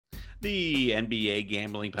The NBA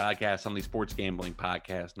Gambling Podcast on the Sports Gambling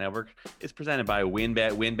Podcast Network is presented by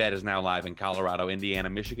WynnBET. WynnBET is now live in Colorado, Indiana,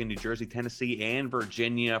 Michigan, New Jersey, Tennessee, and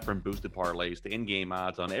Virginia. From boosted parlays to in-game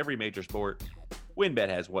odds on every major sport, WynnBET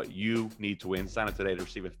has what you need to win. Sign up today to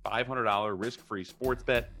receive a $500 risk-free sports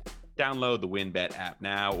bet. Download the WynnBET app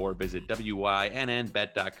now or visit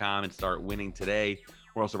wynnbet.com and start winning today.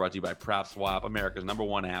 We're also brought to you by PropSwap, America's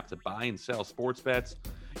 #1 app to buy and sell sports bets.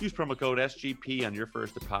 Use promo code SGP on your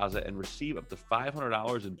first deposit and receive up to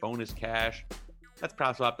 $500 in bonus cash. That's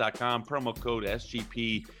PropSwap.com, promo code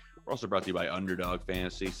SGP. We're also brought to you by Underdog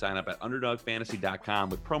Fantasy. Sign up at UnderdogFantasy.com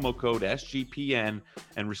with promo code SGPN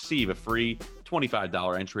and receive a free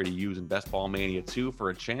 $25 entry to use in Best Ball Mania 2 for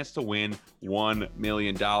a chance to win $1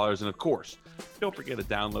 million. And of course, don't forget to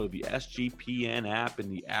download the SGPN app in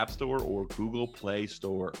the App Store or Google Play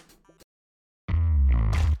Store.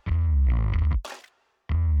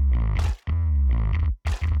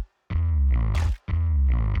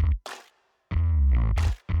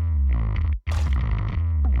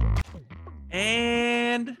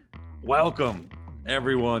 And welcome,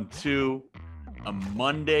 everyone, to a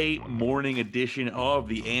Monday morning edition of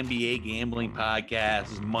the NBA Gambling Podcast.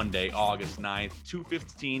 This is Monday, August 9th,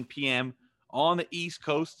 2:15 p.m. on the East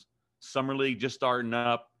Coast. Summer League just starting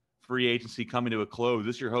up, free agency coming to a close.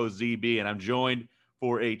 This is your host, ZB, and I'm joined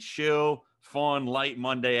for a chill, fun, light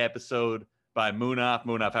Monday episode by Munaf.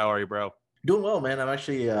 Munaf, how are you, bro? Doing well, man. I'm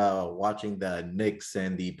actually watching the Knicks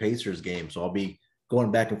and the Pacers game, so I'll be going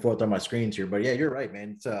back and forth on my screens here. But yeah, you're right,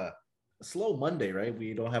 man. It's a slow Monday, right?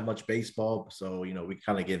 We don't have much baseball, so we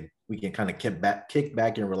can kind of kick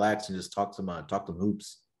back and relax and just talk some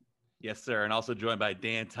hoops. Yes, sir. And also joined by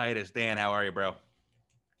Dan Titus. Dan, how are you, bro?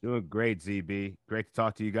 Doing great, ZB. Great to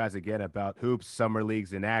talk to you guys again about hoops, summer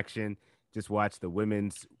leagues in action. Just watched the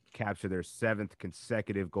women's capture their 7th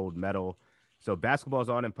consecutive gold medal. So basketball's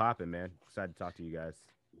on and popping, man. Excited to talk to you guys.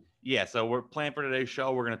 Yeah, so we're planning for today's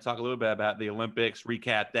show. We're going to talk a little bit about the Olympics,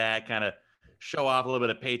 recap that, kind of show off a little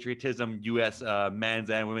bit of patriotism, U.S.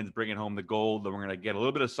 Men's and women's bringing home the gold. Then we're going to get a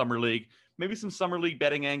little bit of summer league, maybe some summer league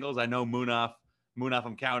betting angles. I know Munaf,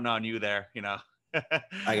 I'm counting on you there. You know,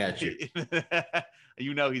 I got you.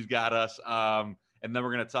 You know he's got us. And then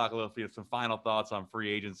we're going to talk a little, some final thoughts on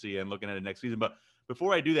free agency and looking at it next season. But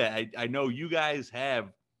before I do that, I know you guys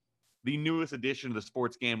have the newest edition of the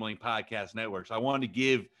Sports Gambling Podcast Network. So I wanted to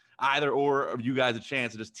give either or of you guys a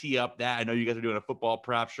chance to just tee up that. I know you guys are doing a football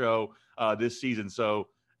prop show this season. So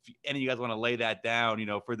if any of you guys want to lay that down,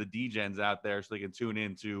 for the D-Gens out there so they can tune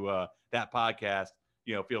into that podcast,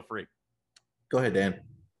 feel free. Go ahead, Dan.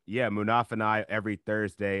 Yeah, Munaf and I, every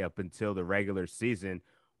Thursday up until the regular season,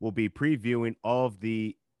 will be previewing all of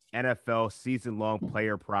the NFL season-long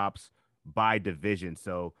player props by division.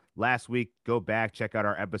 So last week, go back, check out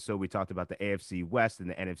our episode. We talked about the AFC West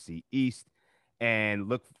and the NFC East.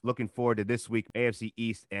 And looking forward to this week, AFC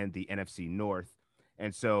East and the NFC North.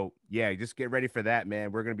 And so, yeah, just get ready for that,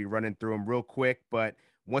 man. We're going to be running through them real quick. But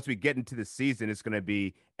once we get into the season, it's going to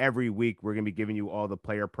be every week. We're going to be giving you all the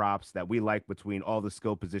player props that we like between all the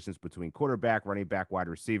skill positions between quarterback, running back, wide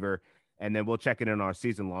receiver. And then we'll check it in our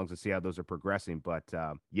season longs and see how those are progressing. But,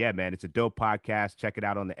 yeah, man, it's a dope podcast. Check it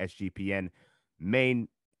out on the SGPN main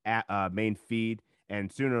feed. And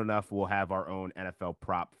soon enough, we'll have our own NFL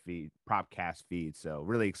propcast feed. So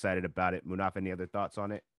really excited about it. Munaf, any other thoughts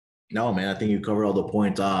on it? No, man, I think you covered all the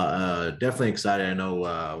points. Definitely excited. I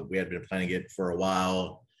know we had been planning it for a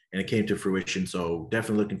while and it came to fruition. So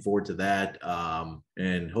definitely looking forward to that.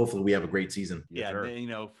 And hopefully we have a great season. Yeah,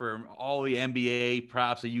 for all the NBA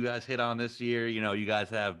props that you guys hit on this year, you guys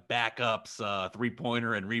have backups,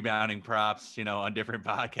 three-pointer and rebounding props, on different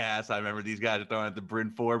podcasts. I remember these guys are throwing at the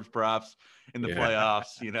Bryn Forbes props in the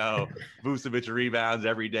playoffs, Vucevic rebounds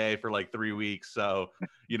every day for like 3 weeks. So,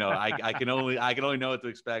 I can only know what to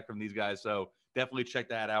expect from these guys. So definitely check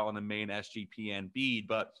that out on the main SGPN feed.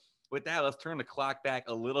 But with that, let's turn the clock back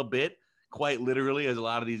a little bit. Quite literally, as a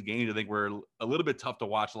lot of these games, I think were a little bit tough to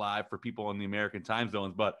watch live for people in the American time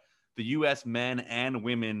zones. But the U.S. men and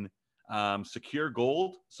women secure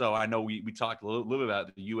gold. So I know we talked a little bit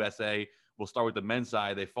about the USA. We'll start with the men's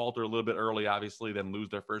side. They falter a little bit early, obviously, then lose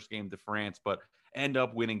their first game to France, but end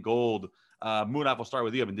up winning gold. Munaf, we'll start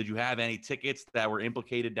with you. I mean, did you have any tickets that were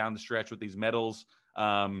implicated down the stretch with these medals?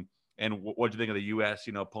 And what did you think of the U.S.,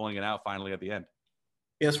 pulling it out finally at the end?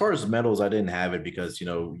 Yeah, as far as medals, I didn't have it because,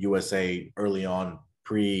 USA early on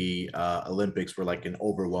pre-Olympics were like an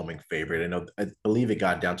overwhelming favorite. I believe it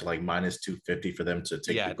got down to like minus 250 for them to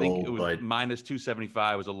take the gold. I think it was minus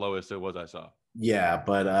 275 was the lowest it was I saw. Yeah,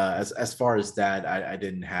 but as far as that, I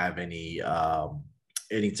didn't have any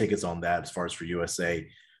tickets on that as far as for USA.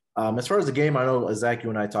 As far as the game, I know Zach, you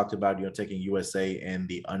and I talked about taking USA and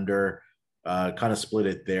the under. Kind of split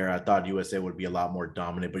it there. I thought USA would be a lot more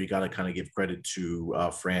dominant, but you got to kind of give credit to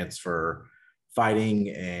France for fighting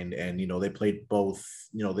and they played both.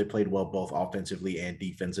 They played well both offensively and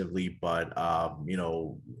defensively. But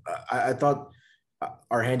I thought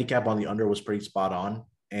our handicap on the under was pretty spot on,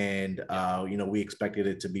 and we expected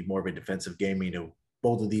it to be more of a defensive game.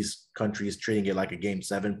 Both of these countries treating it like a game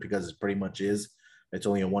 7 because it pretty much is. It's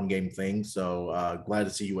only a 1-game thing. So glad to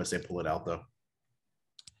see USA pull it out, though.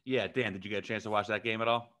 Yeah, Dan, did you get a chance to watch that game at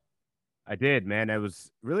all? I did, man. It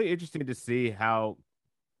was really interesting to see how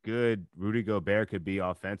good Rudy Gobert could be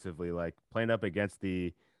offensively, like playing up against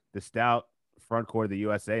the stout front court of the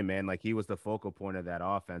USA, man. Like he was the focal point of that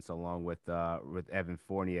offense along with Evan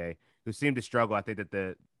Fournier, who seemed to struggle. I think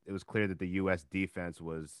that it was clear that the US defense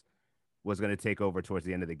was going to take over towards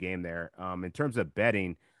the end of the game there. In terms of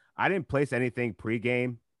betting, I didn't place anything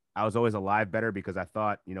pregame. I was always a live better because I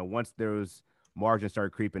thought, once those margins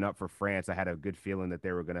started creeping up for France, I had a good feeling that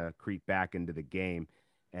they were going to creep back into the game.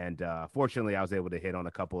 And fortunately, I was able to hit on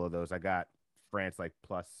a couple of those. I got France like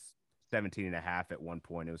plus 17.5 at one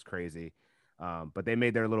point. It was crazy. But they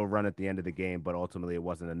made their little run at the end of the game, but ultimately it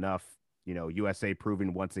wasn't enough. USA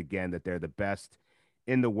proving once again that they're the best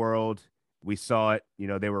in the world. We saw it.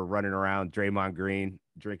 They were running around Draymond Green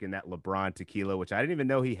drinking that LeBron tequila, which I didn't even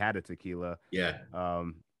know he had a tequila. Yeah.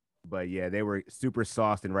 But yeah, they were super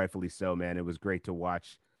sauced and rightfully so, man. It was great to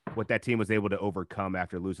watch what that team was able to overcome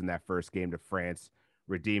after losing that first game to France,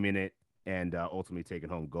 redeeming it, and ultimately taking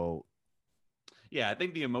home gold. Yeah, I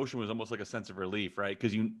think the emotion was almost like a sense of relief, right?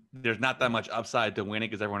 Because there's not that much upside to winning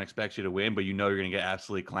because everyone expects you to win, but you're going to get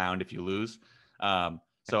absolutely clowned if you lose.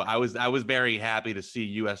 So I was very happy to see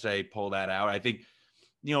USA pull that out. I think,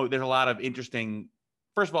 there's a lot of interesting.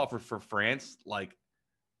 First of all, for France, like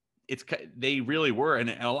they really were, and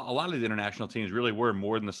a lot of the international teams really were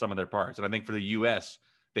more than the sum of their parts. And I think for the US,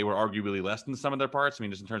 they were arguably less than some of their parts. I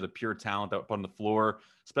mean, just in terms of pure talent that were put on the floor,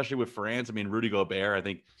 especially with France. I mean, Rudy Gobert, I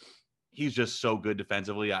think he's just so good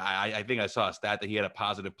defensively. I think I saw a stat that he had a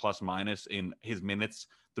positive plus minus in his minutes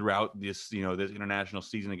throughout this, this international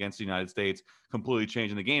season against the United States, completely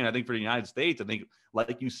changing the game. And I think for the United States, I think,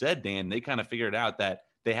 like you said, Dan, they kind of figured out that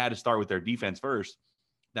they had to start with their defense first.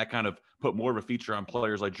 That kind of put more of a feature on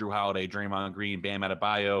players like Jrue Holiday, Draymond Green, Bam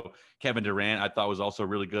Adebayo, Kevin Durant. I thought was also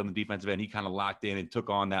really good on the defensive end. He kind of locked in and took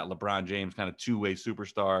on that LeBron James kind of two-way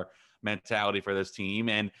superstar mentality for this team.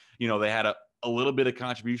 And, they had a little bit of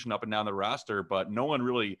contribution up and down the roster, but no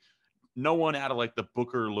one out of like the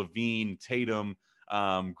Booker, Levine, Tatum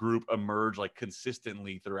group emerged like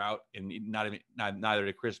consistently throughout, and neither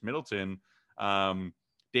did Chris Middleton.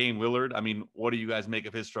 Dame Lillard, I mean, what do you guys make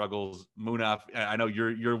of his struggles? Munaf, I know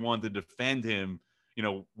you're one to defend him.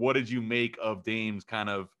 What did you make of Dame's kind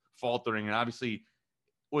of faltering? And obviously,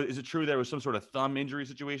 is it true there was some sort of thumb injury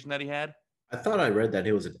situation that he had? I thought I read that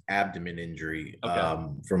it was an abdomen injury.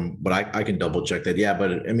 Okay. But I can double check that. Yeah,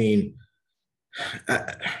 but I mean,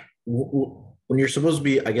 when you're supposed to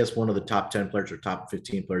be, I guess, one of the top 10 players or top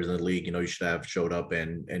 15 players in the league, you should have showed up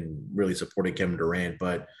and really supported Kevin Durant.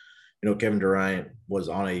 But Kevin Durant was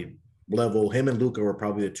on a level. Him and Luka were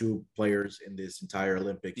probably the two players in this entire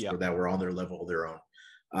Olympics that were on their level of their own.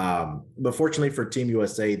 But fortunately for Team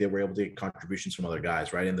USA, they were able to get contributions from other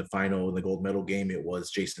guys, right? In the final, in the gold medal game, it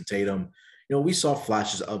was Jason Tatum. We saw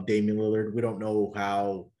flashes of Damian Lillard. We don't know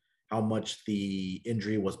how much the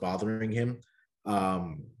injury was bothering him.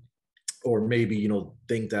 Or maybe,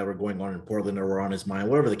 things that were going on in Portland or were on his mind,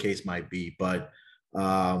 whatever the case might be. But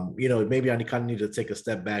maybe I kind of need to take a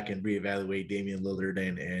step back and reevaluate Damian Lillard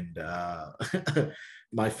and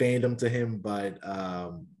my fandom to him. But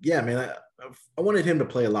yeah, man, I wanted him to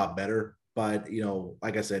play a lot better. But,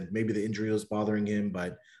 like I said, maybe the injury was bothering him.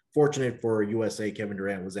 But fortunate for USA, Kevin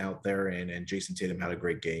Durant was out there and Jason Tatum had a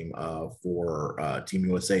great game for Team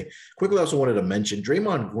USA. Quickly, I also wanted to mention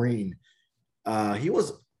Draymond Green. He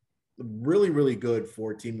was really, really good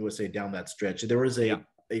for Team USA down that stretch. There was a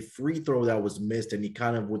free throw that was missed, and he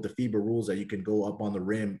kind of, with the FIBA rules that you can go up on the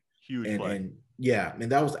rim. Huge play.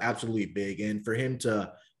 And that was absolutely big. And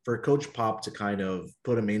for Coach Pop to kind of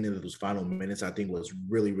put him into those final minutes, I think was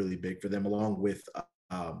really, really big for them, along with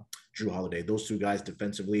Jrue Holiday. Those two guys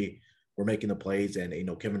defensively were making the plays, and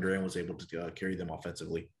Kevin Durant was able to carry them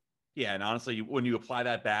offensively. Yeah, and honestly, when you apply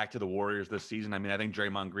that back to the Warriors this season, I mean, I think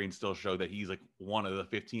Draymond Green still showed that he's like one of the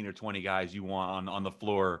 15 or 20 guys you want on the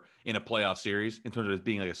floor in a playoff series in terms of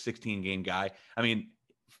being like a 16-game guy. I mean,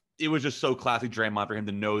 it was just so classic Draymond for him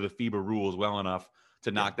to know the FIBA rules well enough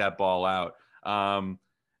to knock that ball out.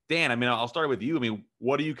 Dan, I mean, I'll start with you. I mean,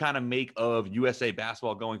 what do you kind of make of USA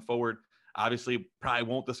basketball going forward? Obviously, probably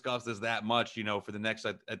won't discuss this that much, for the next,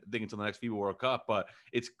 I think until the next FIBA World Cup, but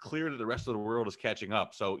it's clear that the rest of the world is catching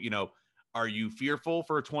up. So, are you fearful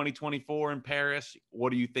for 2024 in Paris?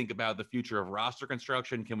 What do you think about the future of roster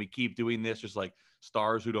construction? Can we keep doing this just like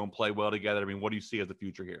stars who don't play well together? I mean, what do you see as the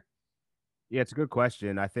future here? Yeah, it's a good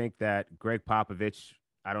question. I think that Greg Popovich,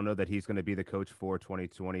 I don't know that he's going to be the coach for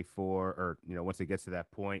 2024 or, once it gets to that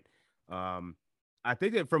point. I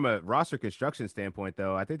think that from a roster construction standpoint,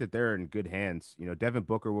 though, I think that they're in good hands. Devin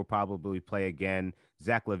Booker will probably play again.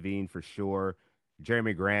 Zach LaVine for sure.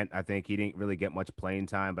 Jeremy Grant, I think he didn't really get much playing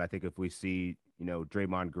time, but I think if we see,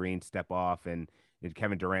 Draymond Green step off and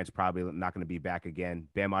Kevin Durant's probably not going to be back again.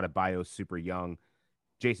 Bam Adebayo's super young.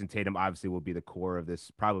 Jason Tatum obviously will be the core of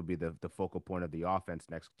this, probably the focal point of the offense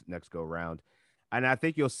next go round. And I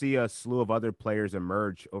think you'll see a slew of other players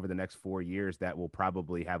emerge over the next 4 years that will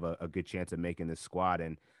probably have a good chance of making this squad.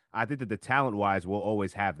 And I think that the talent wise will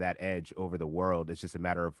always have that edge over the world. It's just a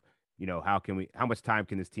matter of, how much time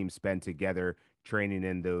can this team spend together training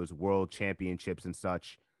in those world championships and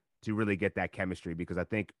such to really get that chemistry? Because I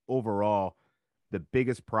think overall, the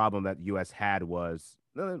biggest problem that the U.S. had was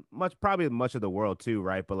probably much of the world too,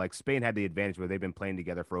 right? But like Spain had the advantage where they've been playing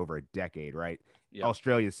together for over a decade, right? Yeah.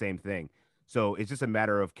 Australia, same thing. So it's just a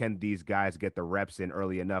matter of can these guys get the reps in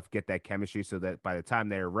early enough, get that chemistry so that by the time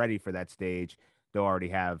they're ready for that stage, they'll already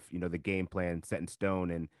have, the game plan set in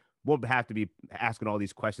stone. And we'll have to be asking all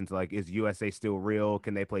these questions like, is USA still real?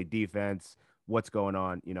 Can they play defense? What's going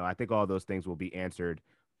on? I think all those things will be answered,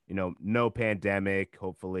 no pandemic,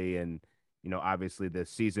 hopefully. And, obviously the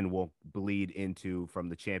season will bleed into from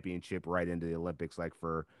the championship right into the Olympics, like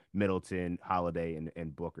for Middleton, Holiday,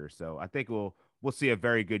 and Booker. So I think we'll see a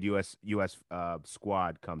very good U.S.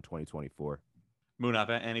 Squad come 2024. Munaf,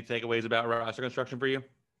 any takeaways about roster construction for you?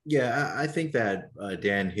 Yeah, I think that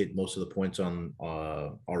Dan hit most of the points on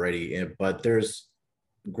already, but there's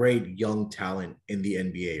great young talent in the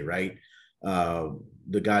NBA, right?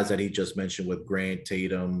 The guys that he just mentioned with Grant,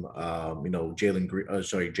 Tatum,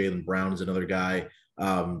 Jaylen Brown is another guy.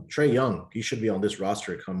 Trae Young, he should be on this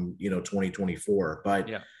roster come 2024. But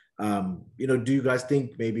yeah. Do you guys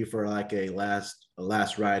think maybe for like a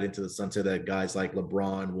last ride into the sunset that guys like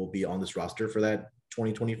LeBron will be on this roster for that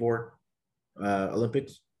 2024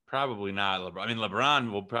 Olympics? Probably not. I mean,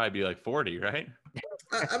 LeBron will probably be like 40, right?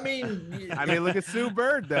 I mean, look at Sue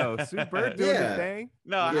Bird though. Sue Bird doing the thing.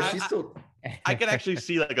 No, yeah, she's still. I could actually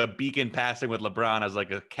see like a beacon passing with LeBron as like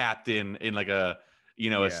a captain in like a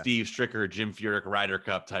a Steve Stricker, Jim Furyk Ryder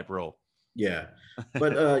Cup type role. Yeah,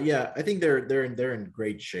 but I think they're in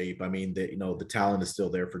great shape. I mean, the talent is still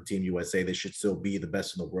there for Team USA. They should still be the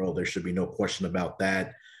best in the world. There should be no question about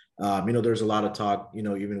that. There's a lot of talk.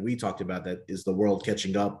 Even we talked about that. Is the world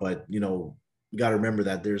catching up? But you got to remember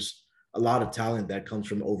that there's a lot of talent that comes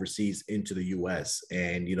from overseas into the U.S.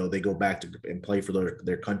 and they go back and play for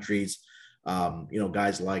their countries.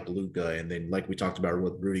 Guys like Luka, and then like we talked about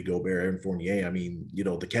with Rudy Gobert and Fournier. I mean,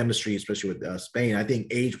 the chemistry, especially with Spain. I think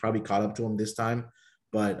age probably caught up to him this time,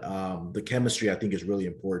 but the chemistry I think is really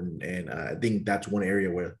important, and I think that's one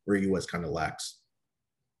area where U.S. kind of lacks.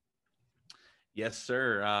 Yes,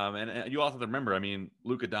 sir. And you also have to remember, I mean,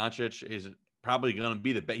 Luka Doncic is probably going to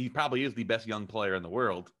be he probably is the best young player in the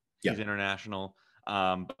world. He's international.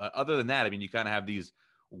 But other than that, I mean, you kind of have these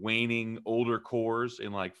waning older cores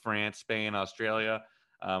in like France, Spain, Australia.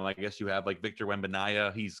 I guess you have like Victor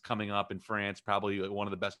Wembanyama. He's coming up in France, probably one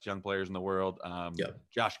of the best young players in the world.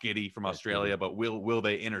 Josh Giddey from Australia. But will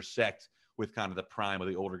they intersect with kind of the prime of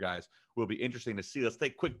the older guys? Will be interesting to see. Let's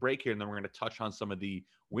take a quick break here, and then we're going to touch on some of the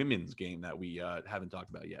women's game that we haven't talked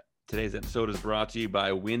about yet. Today's episode is brought to you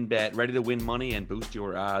by WynnBET. Ready to win money and boost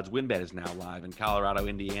your odds? WynnBET is now live in Colorado,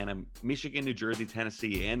 Indiana, Michigan, New Jersey,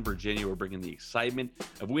 Tennessee, and Virginia. We're bringing the excitement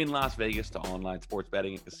of Wynn Las Vegas to online sports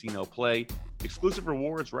betting and casino play. Exclusive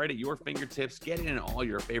rewards right at your fingertips. Get in all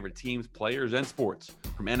your favorite teams, players, and sports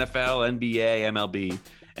from NFL, NBA, MLB,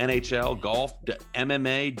 NHL, golf,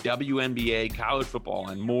 MMA, WNBA, college football,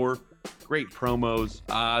 and more. Great promos,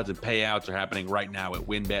 odds, and payouts are happening right now at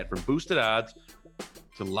WynnBET. From boosted odds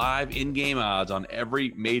to live in-game odds on every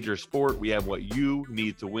major sport, we have what you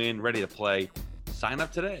need to win, ready to play. Sign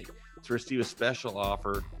up today to receive a special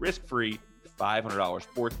offer, risk-free, $500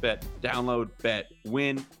 sports bet. Download, bet,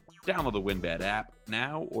 win. Download the WynnBET app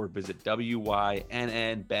now or visit wynnbet.com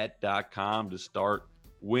to start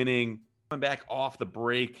winning. Coming back off the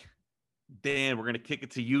break, Dan, we're going to kick it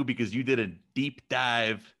to you because you did a deep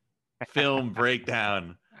dive film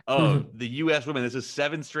breakdown of the U.S. women. This is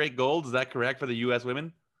 7 straight golds. Is that correct for the U.S.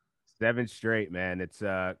 women? 7 straight, man. It's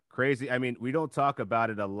crazy. I mean, we don't talk about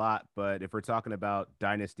it a lot, but if we're talking about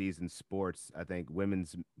dynasties in sports, I think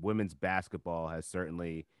women's basketball has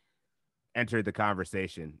certainly entered the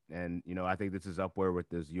conversation. And, I think this is up where with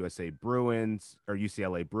those USA Bruins or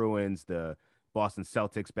UCLA Bruins, the Boston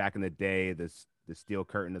Celtics back in the day, the steel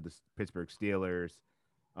curtain of the Pittsburgh Steelers.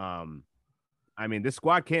 Um, I mean, this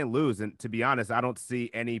squad can't lose. And to be honest, I don't see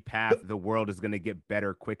any path the world is going to get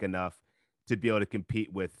better quick enough to be able to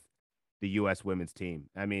compete with the U.S. women's team.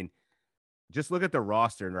 I mean, just look at the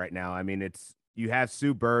roster right now. I mean, you have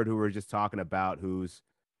Sue Bird, who we are just talking about, who's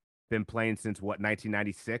been playing since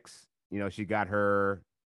 1996. She got her,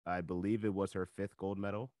 I believe it was her 5th gold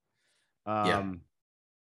medal. Yeah.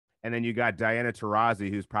 And then you got Diana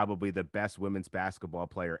Taurasi, who's probably the best women's basketball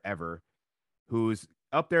player ever, who's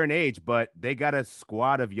up there in age, but they got a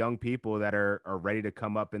squad of young people that are ready to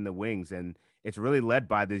come up in the wings. And it's really led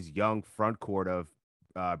by this young front court of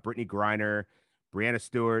Brittany Griner, Breanna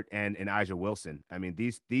Stewart, and A'ja Wilson. I mean,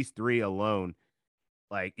 these 3 alone,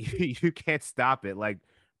 like you can't stop it. Like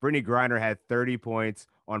Brittany Griner had 30 points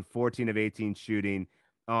on 14 of 18 shooting,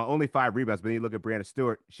 only 5 rebounds. But then you look at Breanna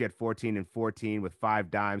Stewart, she had 14 and 14 with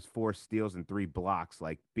 5 dimes, 4 steals, and 3 blocks,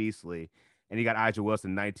 like beastly. And you got A'ja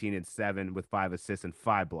Wilson, 19 and 7 with 5 assists and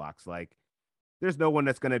 5 blocks. Like, there's no one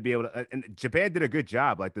that's going to be able to. And Japan did a good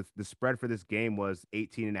job. Like, the spread for this game was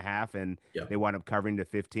 18.5, and they wound up covering to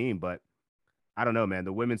 15. But I don't know, man.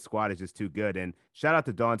 The women's squad is just too good. And shout out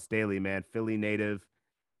to Dawn Staley, man, Philly native,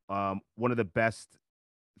 one of the best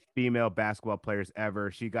female basketball players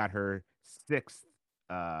ever. She got her sixth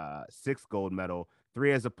gold medal,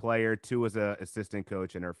 3 as a player, 2 as an assistant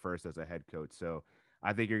coach, and her 1st as a head coach. So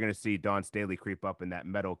I think you're going to see Dawn Staley creep up in that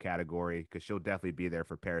medal category because she'll definitely be there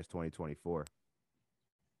for Paris 2024.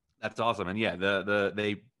 That's awesome. And yeah,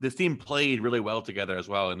 this team played really well together as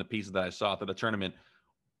well in the pieces that I saw for the tournament.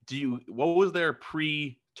 What was their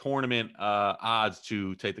pre-tournament odds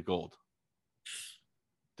to take the gold?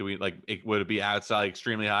 Would it be outside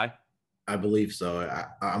extremely high? I believe so.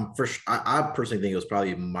 I personally think it was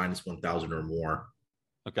probably minus 1,000 or more.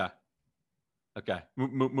 Okay.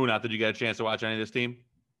 Moon, did you get a chance to watch any of this team?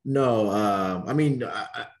 No. I mean,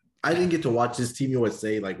 I didn't get to watch this Team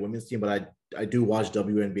USA, like women's team, but I do watch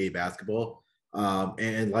WNBA basketball.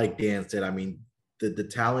 And like Dan said, I mean, the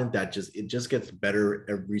talent that just gets better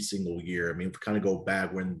every single year. I mean, kind of go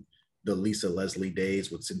back when the Lisa Leslie days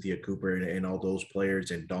with Cynthia Cooper and all those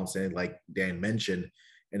players and Dawn Staley, like Dan mentioned.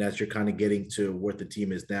 And as you're kind of getting to what the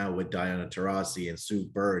team is now with Diana Taurasi and Sue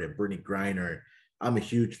Bird and Brittany Griner, I'm a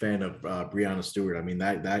huge fan of Breanna Stewart. I mean,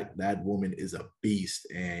 that woman is a beast.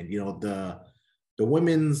 And, the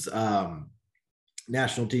women's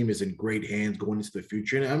national team is in great hands going into the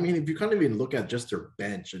future. And I mean, if you kind of even look at just their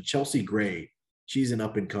bench, Chelsea Gray, she's an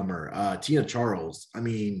up-and-comer. Tina Charles, I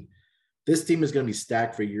mean, this team is going to be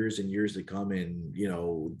stacked for years and years to come. And,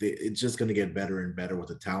 it's just going to get better and better with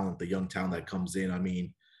the young talent that comes in. I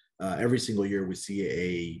mean, every single year we see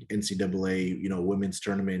a NCAA, women's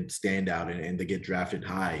tournament standout and they get drafted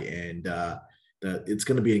high. And it's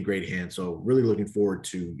going to be in great hands. So really looking forward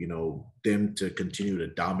to, them to continue to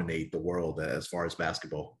dominate the world as far as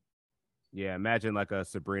basketball. Yeah, imagine like a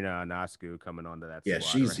Sabrina Ionescu coming onto that. Yeah,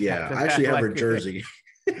 squad, right? I actually have her jersey.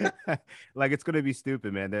 Like, it's gonna be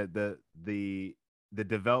stupid, man. The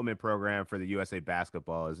development program for the USA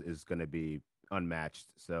basketball is gonna be unmatched.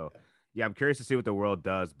 So yeah, I'm curious to see what the world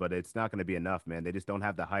does, but it's not gonna be enough, man. They just don't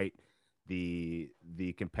have the height, the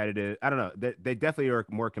competitive. I don't know. They definitely are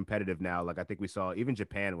more competitive now. Like, I think we saw even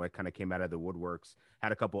Japan, where it kind of came out of the woodworks,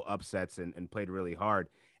 had a couple upsets and played really hard.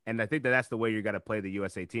 And I think that's the way you got to play the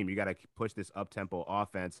USA team. You got to push this up-tempo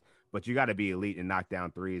offense, but you got to be elite and knock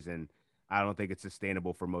down threes. And I don't think it's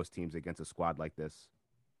sustainable for most teams against a squad like this.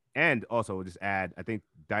 And also, we'll just add, I think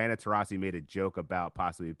Diana Taurasi made a joke about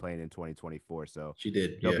possibly playing in 2024. So she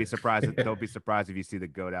did. Don't be surprised. Don't be surprised if you see the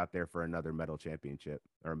GOAT out there for another medal championship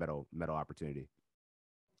or medal opportunity.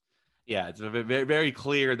 Yeah, it's very, very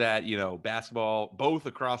clear that, basketball, both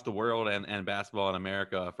across the world and basketball in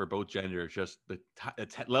America for both genders, just the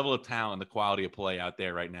level of talent and the quality of play out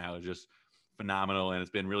there right now is just phenomenal. And it's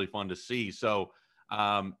been really fun to see. So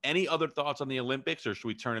any other thoughts on the Olympics, or should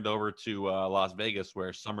we turn it over to Las Vegas,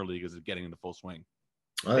 where Summer League is getting into full swing?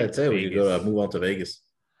 I'd say we could move on to Vegas.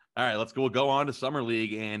 All right, we'll go on to Summer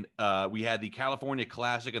League. And we had the California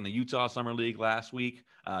Classic and the Utah Summer League last week.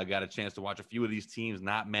 Got a chance to watch a few of these teams,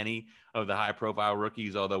 not many of the high-profile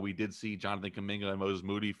rookies, although we did see Jonathan Kuminga and Moses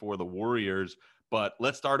Moody for the Warriors. But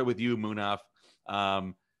let's start it with you, Munaf.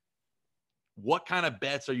 What kind of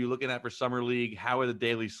bets are you looking at for Summer League? How are the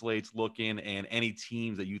daily slates looking? And any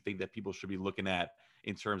teams that you think that people should be looking at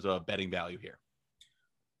in terms of betting value here?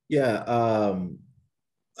 Yeah.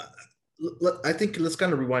 I think let's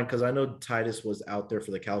kind of rewind because I know Titus was out there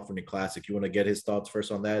for the California Classic. You want to get his thoughts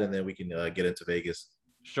first on that, and then we can get into Vegas.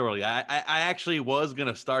 Surely, I actually was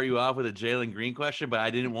gonna start you off with a Jalen Green question, but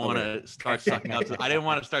I didn't want to start sucking up to. I didn't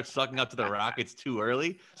want to start sucking up to the Rockets too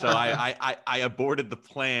early, so I aborted the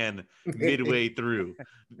plan midway through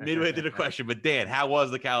the question. But Dan, how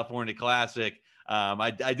was the California Classic?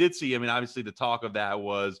 I did see. I mean, obviously, the talk of that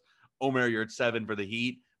was Omer Yurtseven for the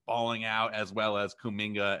Heat balling out, as well as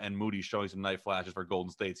Kuminga and Moody showing some night flashes for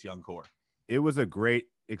Golden State's young core. It was a great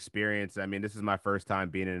experience. I mean, this is my first time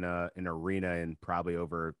being in an arena in probably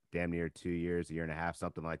over damn near 2 years, a year and a half,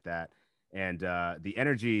 something like that. And the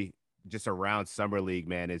energy just around Summer League,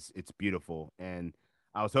 man, it's beautiful. And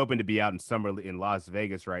I was hoping to be out in in Las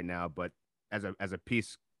Vegas right now, but as a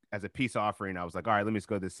peace offering, I was like, all right, let me just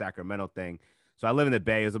go to this Sacramento thing. So I live in the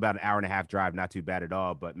Bay. It was about an hour and a half drive, not too bad at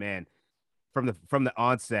all. But man, from the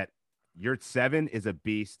onset, Yurtseven is a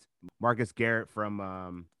beast. Marcus Garrett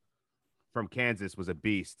from Kansas was a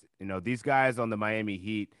beast. You know, these guys on the Miami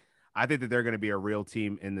Heat, I think that they're going to be a real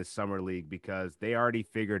team in the summer league because they already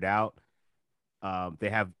figured out they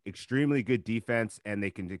have extremely good defense and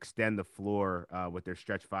they can extend the floor with their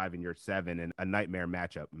stretch five and Yurtseven and a nightmare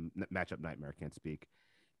matchup nightmare. Can't speak.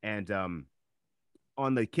 And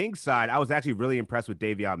on the Kings side, I was actually really impressed with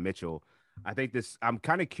Davion Mitchell. I think I'm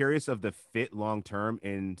kind of curious of the fit long term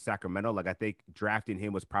in Sacramento. Like, I think drafting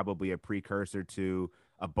him was probably a precursor to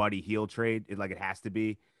a Buddy Hield trade. It has to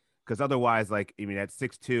be, because otherwise, like, I mean, at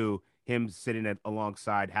 6'2", him sitting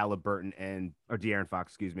alongside Halliburton or De'Aaron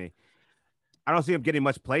Fox, excuse me, I don't see him getting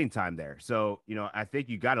much playing time there. So, you know, I think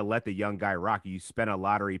you got to let the young guy rock. You spent a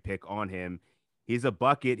lottery pick on him. He's a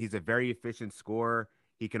bucket. He's a very efficient scorer.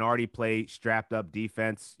 He can already play strapped up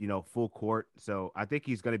defense, you know, full court. So I think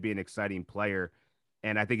he's going to be an exciting player.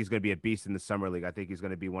 And I think he's going to be a beast in the summer league. I think he's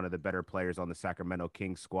going to be one of the better players on the Sacramento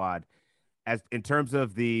Kings squad. As in terms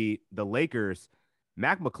of the Lakers,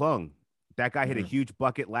 Mac McClung, that guy hit a huge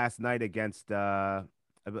bucket last night against I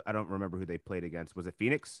don't remember who they played against. Was it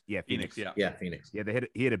Phoenix? Yeah, Phoenix. Yeah, Phoenix. Yeah,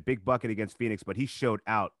 he hit a big bucket against Phoenix, but he showed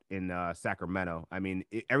out in Sacramento. I mean,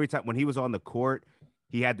 every time when he was on the court,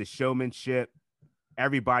 he had the showmanship.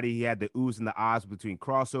 Everybody, he had the oohs and the ahs between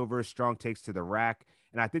crossovers, strong takes to the rack.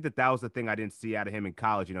 And I think that was the thing I didn't see out of him in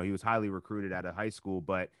college. You know, he was highly recruited out of high school,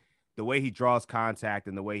 but the way he draws contact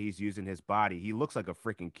and the way he's using his body, he looks like a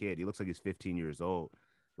freaking kid. He looks like he's 15 years old.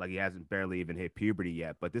 Like he hasn't barely even hit puberty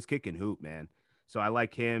yet, but this kid can hoop, man. So I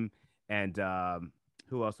like him. And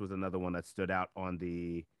who else was another one that stood out on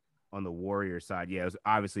the Warrior side? Yeah, it was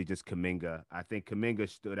obviously just Kuminga. I think Kuminga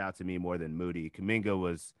stood out to me more than Moody.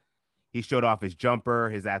 He showed off his jumper,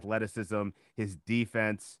 his athleticism, his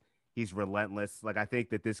defense. He's relentless. Like, I think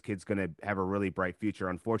that this kid's going to have a really bright future.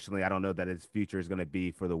 Unfortunately, I don't know that his future is going to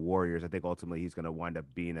be for the Warriors. I think ultimately he's going to wind up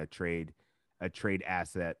being a trade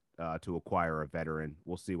asset to acquire a veteran.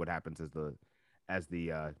 We'll see what happens as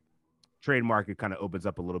the trade market kind of opens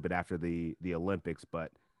up a little bit after the Olympics,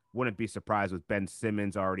 but wouldn't be surprised with Ben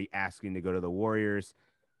Simmons already asking to go to the Warriors.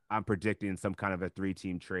 I'm predicting some kind of a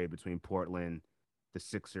 3-team trade between Portland, the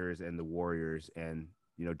Sixers, and the Warriors. And,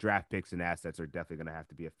 you know, draft picks and assets are definitely going to have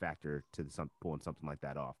to be a factor to pulling something like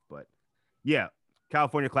that off. But yeah,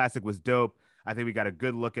 California Classic was dope. I think we got a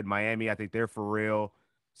good look at Miami. I think they're for real.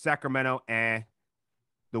 Sacramento,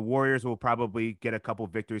 the Warriors will probably get a couple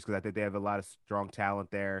victories because I think they have a lot of strong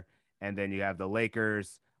talent there. And then you have the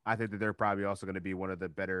Lakers. I think that they're probably also going to be one of the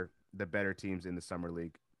better teams in the summer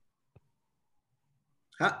league.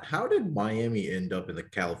 How did Miami end up in the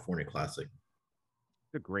California Classic?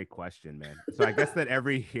 It's a great question, man. So I guess that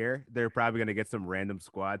every year they're probably going to get some random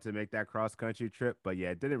squad to make that cross country trip. But yeah,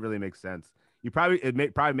 it didn't really make sense. It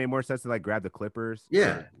made more sense to like grab the Clippers.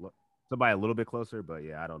 Yeah, somebody a little bit closer. But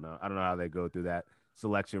yeah, I don't know how they go through that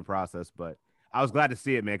selection process. But I was glad to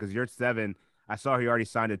see it, man, because Yurtseven, I saw he already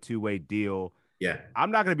signed a 2-way deal. Yeah.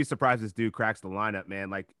 I'm not going to be surprised this dude cracks the lineup, man.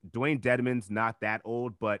 Like, Dwayne Dedman's not that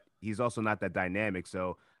old, but he's also not that dynamic.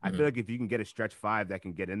 So I feel like if you can get a stretch 5 that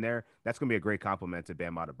can get in there, that's going to be a great compliment to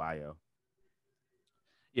Bam Adebayo.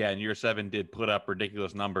 Yeah, and Yurtseven did put up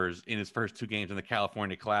ridiculous numbers in his first 2 games in the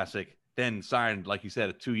California Classic, then signed, like you said,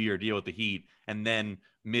 a 2-year deal with the Heat, and then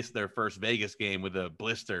missed their first Vegas game with a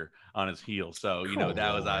blister on his heel. So, you know,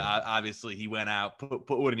 that was obviously he went out, put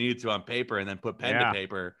what he needed to on paper, and then put pen to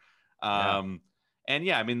paper. And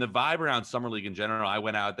yeah, I mean, the vibe around Summer League in general, I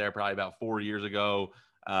went out there probably about 4 years ago.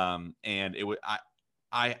 And it was,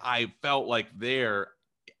 I felt like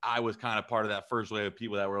I was kind of part of that first wave of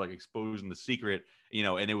people that were like exposing the secret, you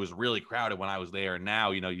know, and it was really crowded when I was there. And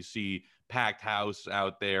now, you know, you see packed house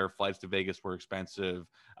out there. Flights to Vegas were expensive.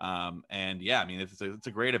 And yeah, I mean, it's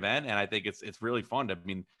a great event. And I think it's really fun. I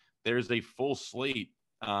mean, there's a full slate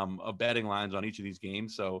of betting lines on each of these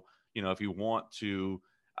games. So, if you want to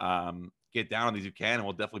get down on these, you can. And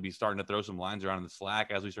we'll definitely be starting to throw some lines around in the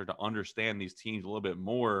Slack as we start to understand these teams a little bit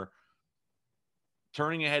more.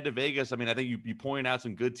 Turning ahead to Vegas, I mean, I think you pointed out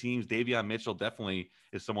some good teams. Davion Mitchell definitely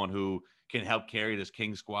is someone who can help carry this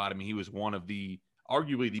King squad. I mean, he was one of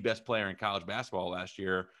arguably the best player in college basketball last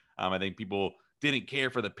year. I think people didn't care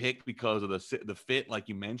for the pick because of the fit, like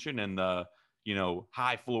you mentioned, and the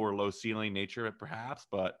high floor, low ceiling nature of it, perhaps.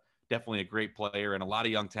 But definitely a great player and a lot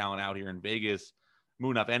of young talent out here in Vegas.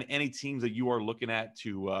 Munaf, and any teams that you are looking at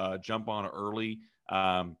to jump on early.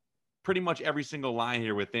 Pretty much every single line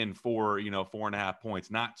here within 4.5 points.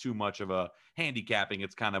 Not too much of a handicapping.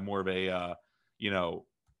 It's kind of more of a, you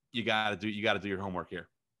got to do your homework here.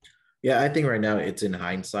 Yeah, I think right now it's in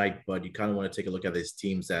hindsight, but you kind of want to take a look at these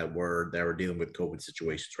teams that were dealing with COVID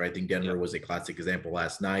situations, right? I think Denver was a classic example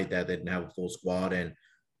last night that didn't have a full squad, and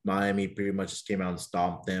Miami pretty much just came out and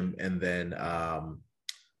stomped them. And then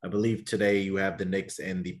I believe today you have the Knicks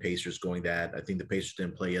and the Pacers going that. I think the Pacers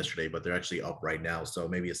didn't play yesterday, but they're actually up right now. So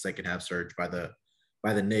maybe a second half surge by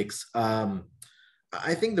the Knicks.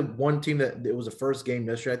 I think the one team that it was the first game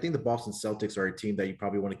yesterday, I think the Boston Celtics are a team that you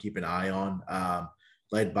probably want to keep an eye on,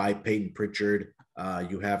 led by Peyton Pritchard.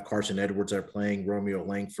 You have Carson Edwards are playing, Romeo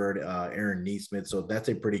Langford, Aaron Nesmith. So that's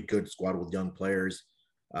a pretty good squad with young players.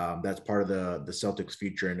 That's part of the Celtics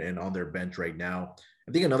future and on their bench right now.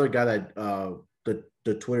 I think another guy that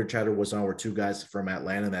the Twitter chatter was on were two guys from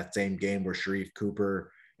Atlanta in that same game were Sharif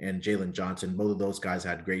Cooper and Jalen Johnson. Both of those guys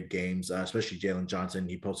had great games, especially Jalen Johnson.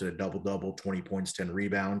 He posted a double-double, 20 points, 10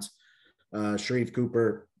 rebounds. Sharif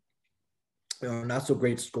Cooper, not so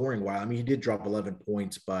great scoring. While I mean, he did drop 11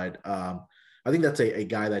 points, but I think that's a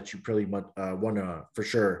guy that you pretty much want to, for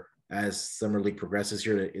sure, as Summer League progresses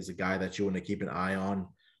here, is a guy that you want to keep an eye on.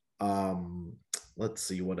 Let's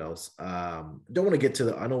see what else. Don't want to get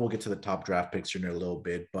to I know we'll get to the top draft picks here in a little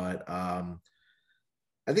bit, but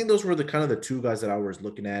I think those were the kind of the two guys that I was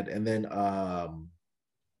looking at. And then,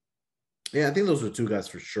 yeah, I think those were two guys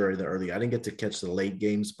for sure in the early. I didn't get to catch the late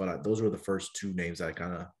games, but those were the first two names that I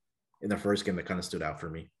kind of, in the first game, that kind of stood out for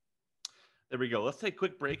me. There we go. Let's take a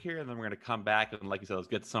quick break here, and then we're going to come back. And like you said, let's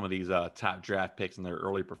get some of these top draft picks and their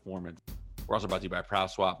early performance. We're also brought to you by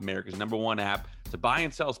PropSwap, America's #1 app to buy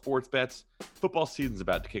and sell sports bets. Football season's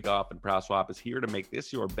about to kick off, and PropSwap is here to make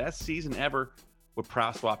this your best season ever. With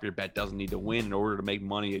PropSwap, your bet doesn't need to win in order to make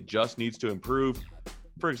money. It just needs to improve.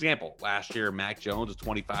 For example, last year, Mac Jones was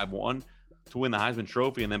 25-1 to win the Heisman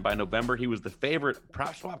Trophy, and then by November, he was the favorite.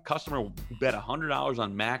 PropSwap customer who bet $100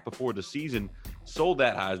 on Mac before the season sold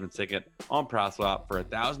that Heisman ticket on PropSwap for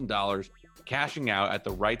 $1,000, cashing out at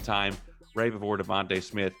the right time, right before Devontae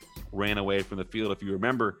Smith ran away from the field, if you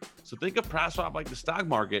remember. So think of PropSwap like the stock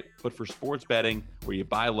market, but for sports betting, where you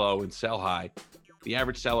buy low and sell high. The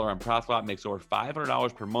average seller on PropSwap makes over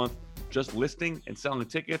 $500 per month just listing and selling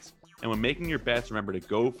tickets. And when making your bets, remember to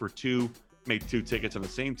go for two, make two tickets on the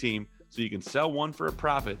same team so you can sell one for a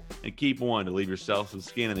profit and keep one to leave yourself some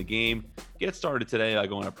skin in the game. Get started today by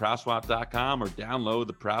going to PropSwap.com or download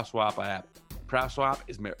the PropSwap app. PropSwap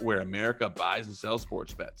is where America buys and sells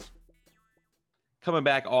sports bets. Coming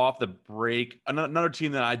back off the break, another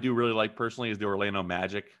team that I do really like personally is the Orlando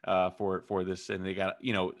Magic for this, and they got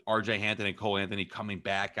R.J. Hampton and Cole Anthony coming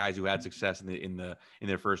back, guys who had success in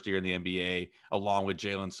their first year in the NBA, along with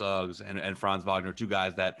Jalen Suggs and Franz Wagner, two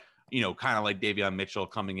guys that kind of like Davion Mitchell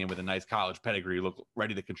coming in with a nice college pedigree, look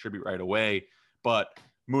ready to contribute right away. But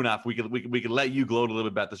Munaf, we could let you gloat a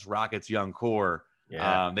little bit about this Rockets young core.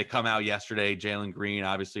 Yeah. They come out yesterday. Jalen Green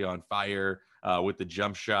obviously on fire with the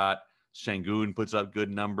jump shot. Şengün puts up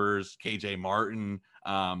good numbers. KJ Martin,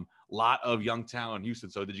 lot of young talent in Houston.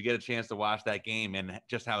 So did you get a chance to watch that game, and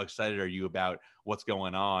just how excited are you about what's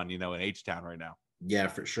going on, in H-Town right now? Yeah,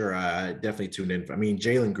 for sure. I definitely tuned in. I mean,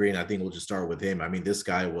 Jalen Green, I think we'll just start with him. I mean, this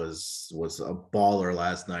guy was a baller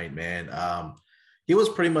last night, man. He was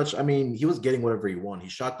pretty much, I mean, he was getting whatever he wanted. He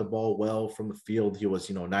shot the ball well from the field. He was,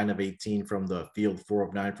 9 of 18 from the field, 4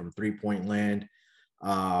 of 9 from three-point land.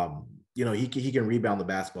 He can rebound the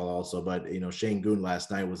basketball also, but Şengün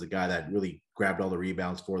last night was a guy that really grabbed all the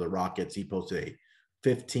rebounds for the Rockets. He posted a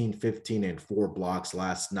 15, 15, and 4 blocks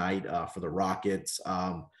last night for the Rockets.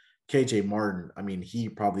 KJ Martin, I mean, he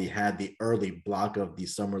probably had the early block of the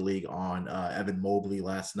Summer League on Evan Mobley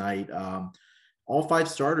last night. All 5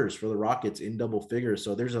 starters for the Rockets in double figures.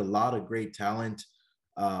 So there's a lot of great talent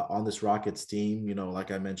on this Rockets team.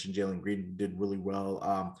 Like I mentioned, Jalen Green did really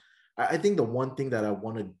well. I think the one thing that I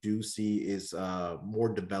want to do see is more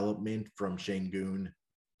development from Şengün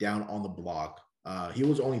down on the block. He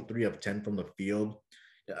was only 3 of 10 from the field.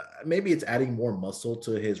 Maybe it's adding more muscle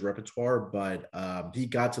to his repertoire, but he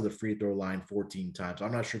got to the free throw line 14 times.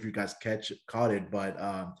 I'm not sure if you guys caught it, but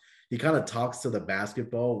he kind of talks to the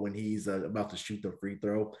basketball when he's about to shoot the free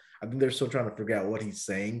throw. I think they're still trying to figure out what he's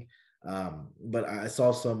saying. But I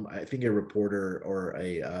saw I think a reporter or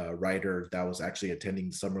a writer that was actually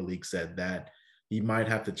attending Summer League said that he might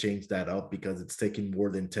have to change that up because it's taking more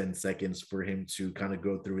than 10 seconds for him to kind of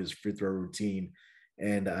go through his free throw routine.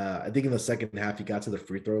 And I think in the second half, he got to the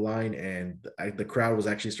free throw line, and the crowd was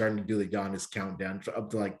actually starting to do the Giannis countdown up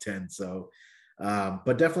to like 10. So,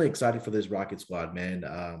 but definitely excited for this Rocket squad, man.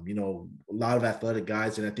 A lot of athletic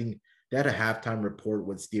guys, and I think they had a halftime report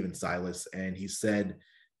with Steven Silas, and he said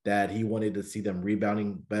that he wanted to see them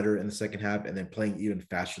rebounding better in the second half and then playing even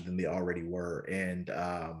faster than they already were. And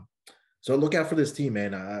so look out for this team,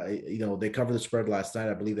 man. They covered the spread last night.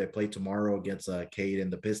 I believe they play tomorrow against Cade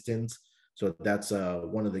and the Pistons. So that's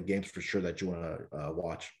one of the games for sure that you want to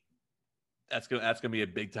watch. That's gonna be a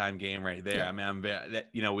big time game right there. Yeah. I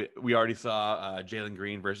mean, we already saw Jalen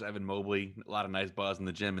Green versus Evan Mobley. A lot of nice buzz in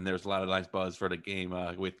the gym, and there's a lot of nice buzz for the game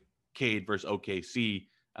with Cade versus OKC.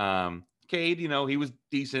 Cade, he was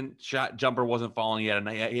decent. Jumper wasn't falling.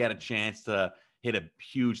 He had a chance to hit a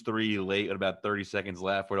huge three late with about 30 seconds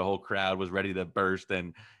left, where the whole crowd was ready to burst,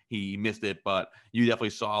 and he missed it. But you definitely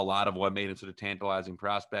saw a lot of what made him sort of tantalizing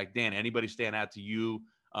prospect. Dan, anybody stand out to you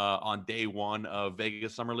on day one of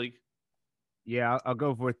Vegas Summer League? Yeah, I'll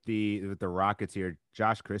go with the Rockets here.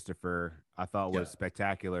 Josh Christopher, I thought was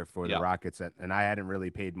spectacular for the Rockets, and I hadn't really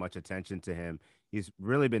paid much attention to him. He's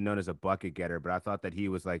really been known as a bucket getter, but I thought that he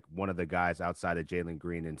was like one of the guys outside of Jalen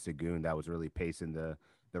Green and Şengün that was really pacing the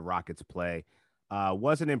Rockets' play.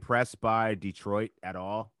 Wasn't impressed by Detroit at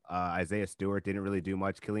all. Isaiah Stewart didn't really do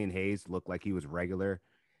much. Killian Hayes looked like he was regular.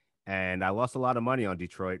 And I lost a lot of money on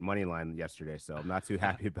Detroit money line yesterday, so I'm not too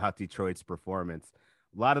happy about Detroit's performance.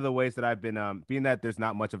 A lot of the ways that I've been, being that there's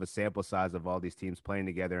not much of a sample size of all these teams playing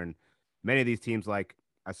together, and many of these teams, like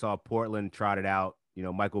I saw Portland trotted out,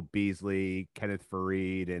 Michael Beasley, Kenneth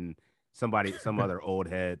Faried, and some other old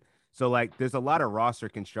head. So like, there's a lot of roster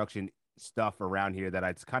construction stuff around here that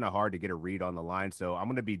it's kind of hard to get a read on the line. So I'm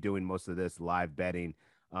going to be doing most of this live betting.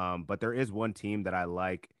 But there is one team that I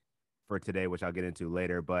like for today, which I'll get into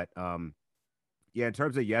later. But yeah, in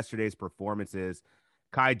terms of yesterday's performances,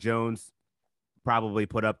 Kai Jones probably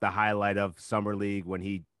put up the highlight of Summer League when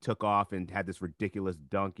he took off and had this ridiculous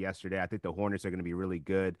dunk yesterday. I think the Hornets are going to be really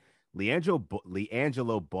good.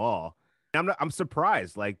 LiAngelo Ball, I'm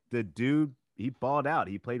surprised. Like, the dude, he balled out.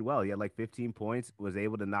 He played well. He had like 15 points, was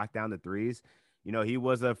able to knock down the threes. He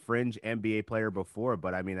was a fringe NBA player before,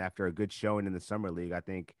 but I mean, after a good showing in the Summer League, I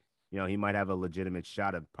think, he might have a legitimate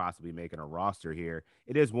shot of possibly making a roster here.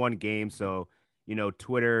 It is one game, so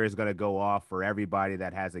Twitter is going to go off for everybody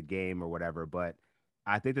that has a game or whatever. But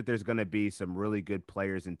I think that there's going to be some really good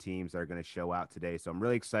players and teams that are going to show out today. So I'm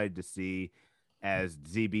really excited to see, as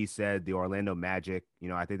ZB said, the Orlando Magic.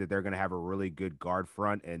 I think that they're going to have a really good guard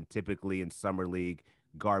front. And typically in Summer League,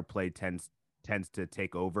 guard play tends to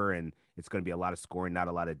take over, and it's going to be a lot of scoring, not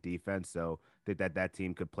a lot of defense. So I think that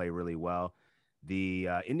team could play really well. The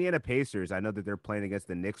Indiana Pacers, I know that they're playing against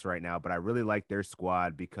the Knicks right now, but I really like their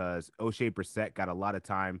squad because O'Shea Brissett got a lot of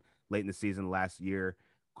time late in the season last year,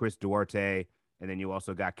 Chris Duarte, and then you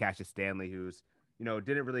also got Cassius Stanley, who's,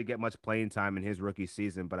 didn't really get much playing time in his rookie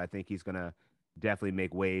season, but I think he's going to definitely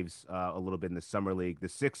make waves a little bit in the Summer League. The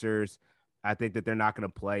Sixers, I think that they're not going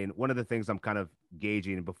to play. And one of the things I'm kind of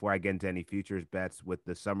gauging before I get into any futures bets with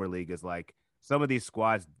the Summer League is like some of these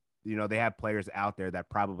squads, they have players out there that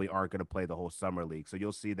probably aren't going to play the whole Summer League. So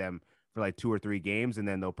you'll see them for like 2 or 3 games, and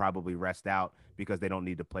then they'll probably rest out because they don't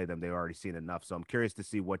need to play them. They've already seen enough. So I'm curious to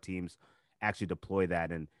see what teams actually deploy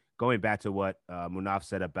that. And going back to what Munaf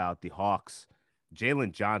said about the Hawks,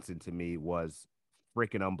 Jalen Johnson to me was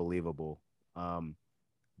freaking unbelievable.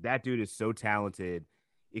 That dude is so talented.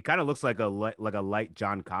 It kind of looks like a light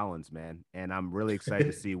John Collins, man. And I'm really excited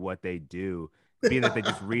to see what they do, being that they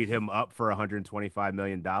just read him up for $125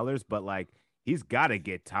 million. But like, he's got to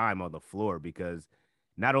get time on the floor because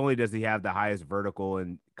not only does he have the highest vertical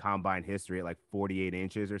in combine history at like 48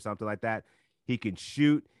 inches or something like that, he can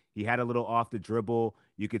shoot. He had a little off the dribble.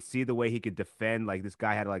 You could see the way he could defend. Like, this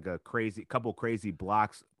guy had like a couple crazy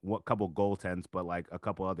blocks, couple goaltends, but like a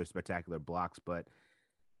couple other spectacular blocks. But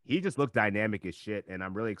he just looked dynamic as shit. And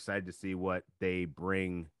I'm really excited to see what they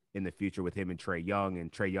bring in the future with him and Trae Young.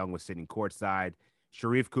 And Trae Young was sitting courtside.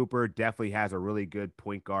 Sharif Cooper definitely has a really good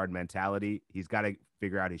point guard mentality. He's got to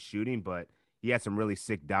figure out his shooting, but he had some really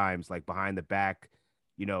sick dimes, like behind the back,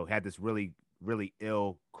 had this really, really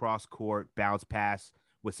ill cross court bounce pass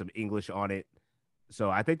with some English on it. So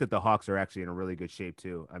I think that the Hawks are actually in a really good shape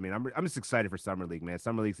too. I mean, I'm just excited for Summer League, man.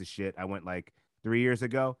 Summer League's the shit. I went like 3 years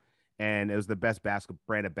ago, and it was the best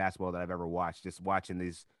brand of basketball that I've ever watched. Just watching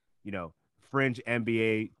these, fringe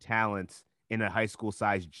NBA talents in a high school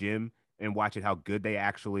sized gym and watching how good they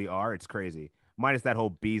actually are. It's crazy. Minus that whole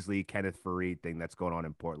Beasley, Kenneth Faried thing that's going on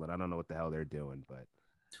in Portland. I don't know what the hell they're doing,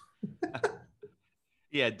 but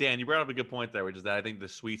Yeah, Dan, you brought up a good point there, which is that I think the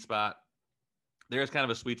sweet spot, there's kind of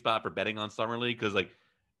a sweet spot for betting on Summer League because like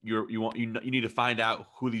you need to find out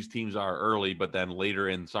who these teams are early, but then later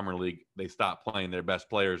in Summer League they stop playing their best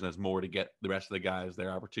players and there's more to get the rest of the guys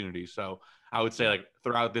their opportunities. So I would say like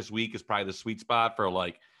throughout this week is probably the sweet spot for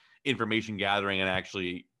like information gathering and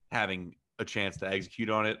actually having a chance to execute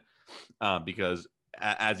on it, because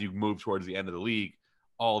as you move towards the end of the league,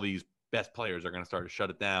 all these best players are going to start to shut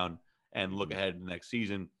it down and look ahead to the next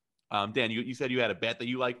season. Dan, you said you had a bet that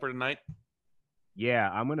you like for tonight. yeah,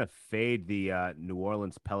 I'm gonna fade the New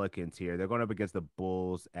Orleans Pelicans here. They're going up against the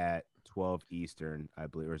Bulls at 12 Eastern, I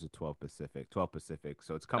believe, or is it 12 Pacific? 12 Pacific.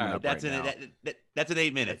 So it's coming up right now. That's in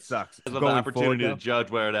 8 minutes. It sucks. There's an opportunity to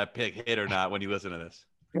judge whether that pick hit or not when you listen to this.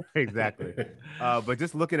 Exactly. But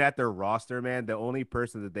just looking at their roster, man, the only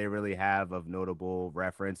person that they really have of notable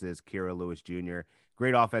reference is Kira Lewis Jr.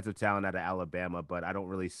 Great offensive talent out of Alabama, but I don't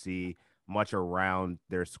really see much around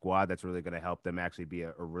their squad that's really going to help them actually be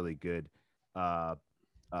a really good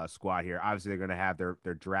squad here. Obviously, they're going to have their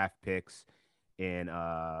draft picks in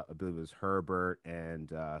I believe it was Herbert and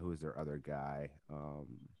who's their other guy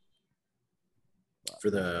for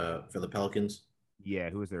the Pelicans.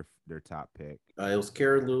 Yeah, who was their top pick? It was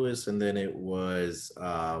Kara Lewis, and then it was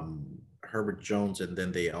Herbert Jones, and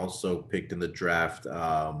then they also picked in the draft.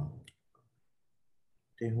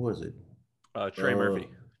 Who was it? Trey Murphy.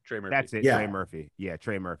 Trey Murphy. That's it. Yeah. Trey Murphy. Yeah,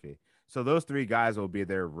 Trey Murphy. So those three guys will be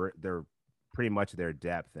their pretty much their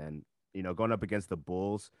depth, and going up against the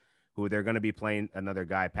Bulls, who they're going to be playing another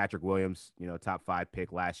guy, Patrick Williams, top 5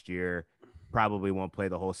 pick last year. Probably won't play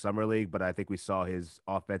the whole summer league, but I think we saw his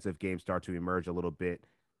offensive game start to emerge a little bit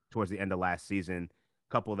towards the end of last season.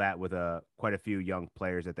 Couple that with quite a few young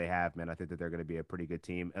players that they have, man. I think that they're going to be a pretty good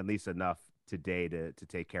team, at least enough today to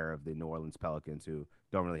take care of the New Orleans Pelicans, who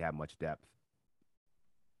don't really have much depth.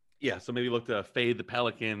 Yeah, so maybe look to fade the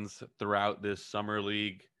Pelicans throughout this summer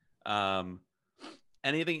league.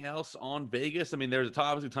 Anything else on Vegas? I mean, there's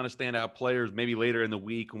obviously a ton of standout players. Maybe later in the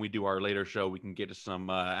week when we do our later show, we can get to some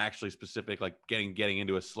actually specific, like getting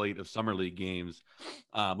into a slate of summer league games.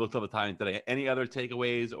 We'll tell the time today. Any other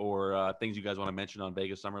takeaways or things you guys want to mention on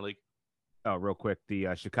Vegas summer league? Oh, real quick, the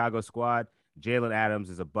Chicago squad. Jalen Adams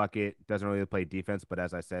is a bucket. Doesn't really play defense, but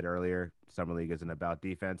as I said earlier, summer league isn't about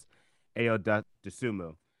defense. Ayo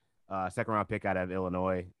Dosunmu, second round pick out of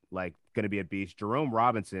Illinois, like going to be a beast. Jerome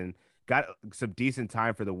Robinson got some decent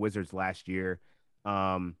time for the Wizards last year,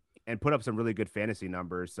 and put up some really good fantasy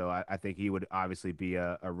numbers. So I think he would obviously be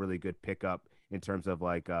a really good pickup in terms of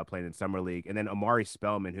like playing in summer league. And then Amari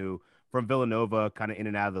Spellman, who from Villanova, kind of in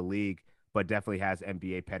and out of the league, but definitely has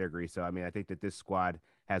NBA pedigree. So I mean, I think that this squad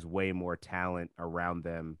has way more talent around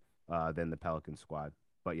them than the Pelican squad.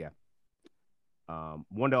 But yeah,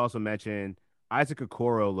 wanted to also mention Isaac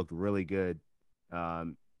Okoro looked really good.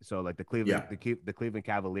 So like the Cleveland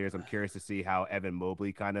Cavaliers, I'm curious to see how Evan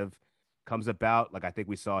Mobley kind of comes about. Like I think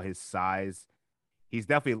we saw his size. He's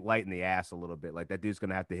definitely light in the ass a little bit. Like that dude's going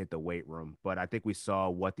to have to hit the weight room. But I think we saw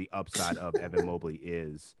what the upside of Evan Mobley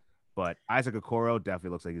is. But Isaac Okoro definitely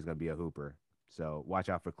looks like he's going to be a hooper. So watch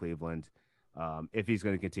out for Cleveland if he's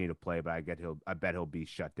going to continue to play. But I bet he'll be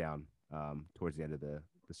shut down towards the end of the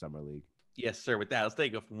summer league. Yes, sir. With that, let's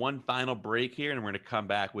take one final break here, and we're going to come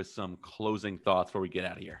back with some closing thoughts before we get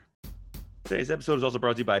out of here. Today's episode is also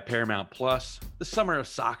brought to you by Paramount Plus. The summer of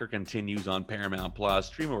soccer continues on Paramount Plus.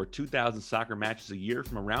 Stream over 2,000 soccer matches a year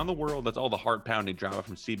from around the world. That's all the heart-pounding drama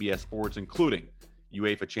from CBS Sports, including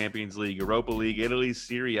UEFA Champions League, Europa League, Italy's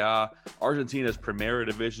Serie A, Argentina's Primera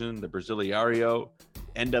Division, the Brasileirao,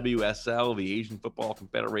 NWSL, the Asian Football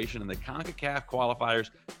Confederation, and the CONCACAF qualifiers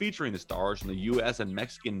featuring the stars from the U.S. and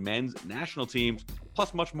Mexican men's national teams,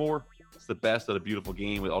 plus much more. It's the best of the beautiful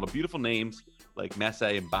game with all the beautiful names like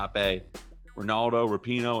Messi, Mbappe, Ronaldo,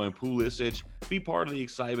 Rapinoe, and Pulisic. Be part of the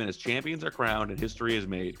excitement as champions are crowned and history is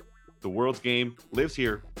made. The world's game lives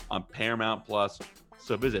here on Paramount Plus.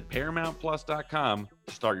 So visit ParamountPlus.com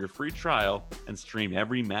to start your free trial and stream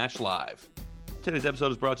every match live. Today's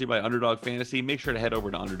episode is brought to you by Underdog Fantasy. Make sure to head over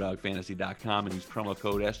to UnderdogFantasy.com and use promo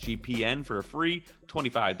code SGPN for a free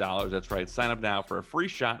 $25. That's right. Sign up now for a free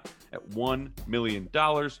shot at $1 million.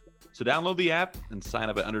 So download the app and sign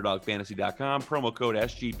up at underdogfantasy.com, promo code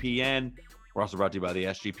SGPN. We're also brought to you by the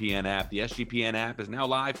SGPN app. The SGPN app is now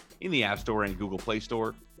live in the App Store and Google Play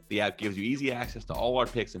Store. The app gives you easy access to all our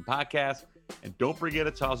picks and podcasts. And don't forget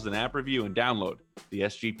to toss us an app review and download the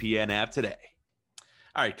SGPN app today.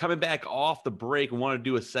 All right, coming back off the break, we want to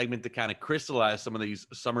do a segment to kind of crystallize some of these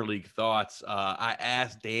Summer League thoughts. I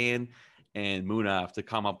asked Dan and Munaf to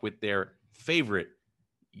come up with their favorite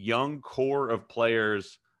young core of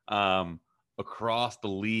players across the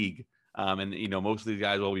league. And, most of these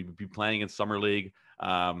guys will be playing in Summer League.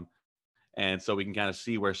 And so we can kind of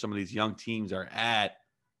see where some of these young teams are at.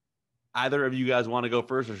 Either of you guys want to go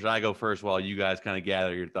first, or should I go first while you guys kind of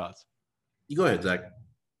gather your thoughts? You go ahead, Zach.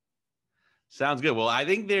 Sounds good. Well, I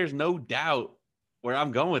think there's no doubt where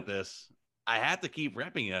I'm going with this. I have to keep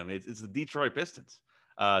repping them. It's the Detroit Pistons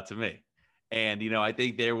to me. And, I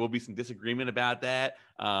think there will be some disagreement about that.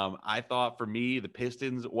 I thought for me, the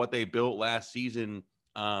Pistons, what they built last season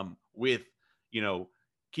with,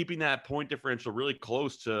 keeping that point differential really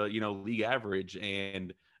close to, league average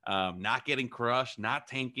and not getting crushed, not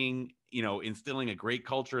tanking, instilling a great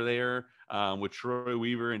culture there with Troy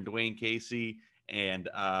Weaver and Dwayne Casey and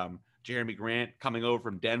Jeremy Grant coming over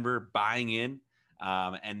from Denver, buying in.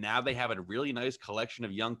 And now they have a really nice collection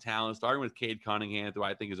of young talent, starting with Cade Cunningham, who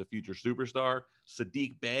I think is a future superstar.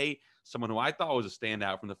 Saddiq Bey, someone who I thought was a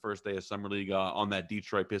standout from the first day of Summer League on that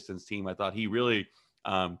Detroit Pistons team. I thought he really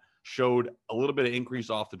showed a little bit of increase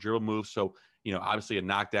off the dribble move. So, obviously a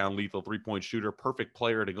knockdown, lethal three-point shooter, perfect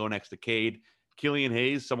player to go next to Cade. Killian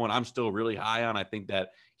Hayes, someone I'm still really high on. I think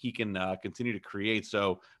that he can continue to create.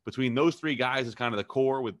 So between those three guys is kind of the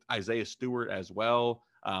core with Isaiah Stewart as well.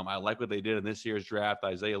 I like what they did in this year's draft.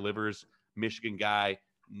 Isaiah Livers, Michigan guy,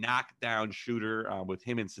 knockdown shooter with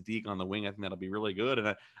him and Saddiq on the wing. I think that'll be really good.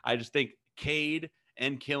 And I just think Cade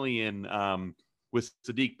and Killian with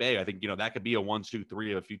Saddiq Bey, I think, that could be a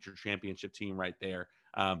 1-2-3 of a future championship team right there.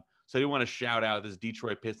 So I do want to shout out this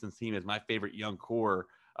Detroit Pistons team as my favorite young core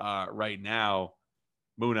right now.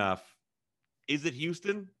 Munaf, is it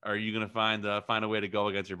Houston? Or are you going to find a way to go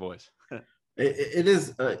against your boys? It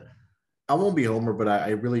is. I won't be Homer, but I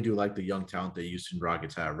really do like the young talent that Houston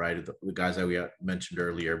Rockets have, right? The guys that we mentioned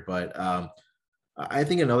earlier. But I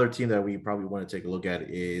think another team that we probably want to take a look at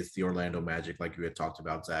is the Orlando Magic, like you had talked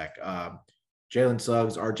about, Zach. Jalen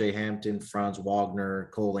Suggs, RJ Hampton, Franz Wagner,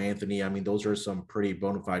 Cole Anthony. I mean, those are some pretty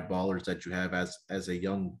bona fide ballers that you have as a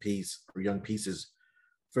young piece or young pieces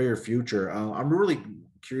for your future. I'm really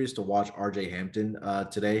curious to watch RJ Hampton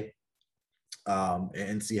today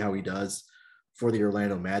and see how he does for the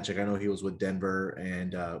Orlando Magic. I know he was with Denver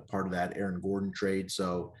and part of that Aaron Gordon trade.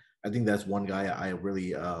 So I think that's one guy I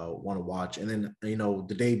really want to watch. And then,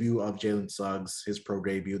 the debut of Jalen Suggs, his pro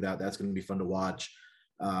debut, that's going to be fun to watch.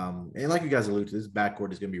 And like you guys alluded to, this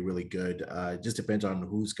backcourt is going to be really good. It just depends on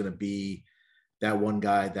who's going to be that one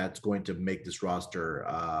guy that's going to make this roster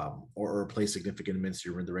or play significant minutes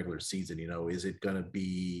during the regular season. Is it going to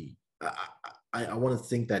be I want to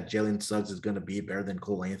think that Jalen Suggs is going to be better than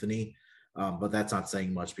Cole Anthony, but that's not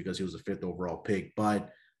saying much because he was a 5th overall pick.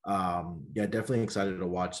 But definitely excited to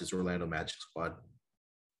watch this Orlando Magic squad.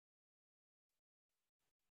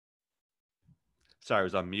 Sorry, I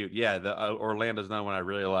was on mute. Yeah, the Orlando's another one I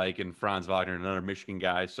really like, and Franz Wagner, another Michigan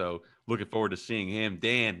guy. So looking forward to seeing him.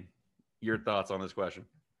 Dan, your thoughts on this question?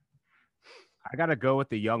 I got to go with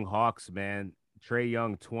the young Hawks, man. Trae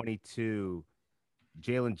Young, 22.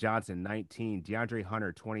 Jalen Johnson, 19. DeAndre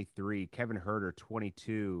Hunter, 23. Kevin Huerter,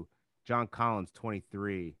 22. John Collins,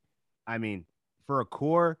 23. I mean, for a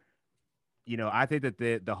core, I think that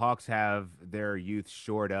the Hawks have their youth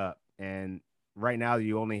shored up. And right now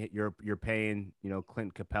you're paying,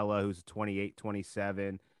 Clint Capella, who's 28,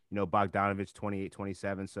 27, Bogdanovich, 28,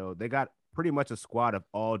 27. So they got pretty much a squad of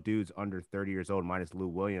all dudes under 30 years old, minus Lou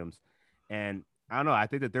Williams. And I don't know, I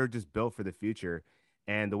think that they're just built for the future.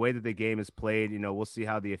 And the way that the game is played, we'll see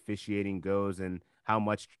how the officiating goes and how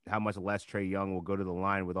much less Trae Young will go to the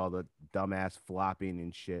line with all the dumbass flopping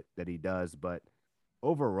and shit that he does. But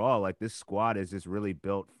overall, like, this squad is just really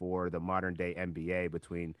built for the modern day NBA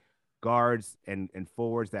between guards and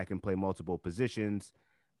forwards that can play multiple positions.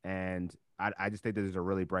 And I just think that there's a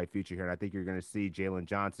really bright future here. And I think you're going to see Jalen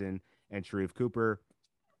Johnson and Sharif Cooper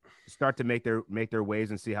start to make their ways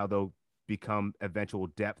and see how they'll become eventual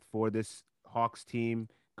depth for this Hawks team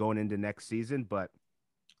going into next season. But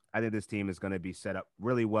I think this team is going to be set up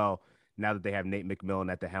really well now that they have Nate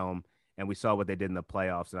McMillan at the helm. And we saw what they did in the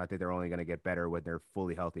playoffs, and I think they're only going to get better when they're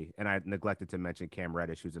fully healthy. And I neglected to mention Cam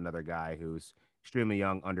Reddish, who's another guy who's extremely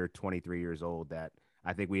young, under 23 years old, that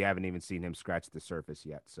I think we haven't even seen him scratch the surface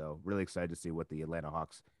yet. So really excited to see what the Atlanta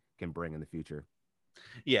Hawks can bring in the future.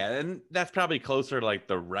 Yeah, and that's probably closer to like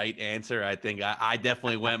the right answer. I think I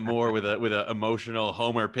definitely went more with a emotional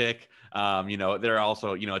homer pick. There are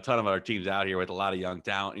also a ton of other teams out here with a lot of young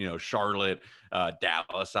talent. Charlotte,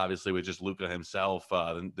 Dallas, obviously with just Luka himself,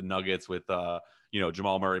 the Nuggets with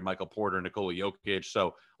Jamal Murray, Michael Porter, Nikola Jokic.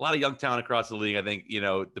 So a lot of young talent across the league. I think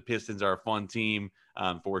the Pistons are a fun team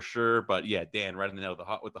for sure. But yeah, Dan, right in the nail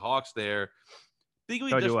with the Hawks there. I think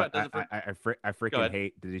we Told just you what, about does it for. I Go freaking ahead.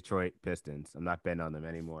 hate the Detroit Pistons. I'm not betting on them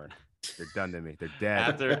anymore. They're done to me. They're dead.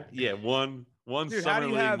 After one Dude, how summer do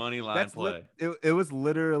you league have money line that's play. it was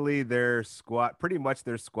literally their squad, pretty much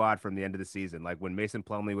their squad from the end of the season. Like when Mason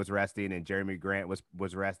Plumlee was resting and Jeremy Grant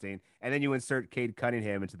was resting, and then you insert Cade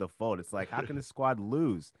Cunningham into the fold. It's like, how can the squad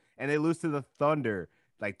lose? And they lose to the Thunder.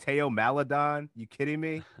 Like Teo Maladon. You kidding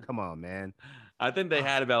me? Come on, man. I think they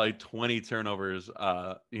had about like 20 turnovers.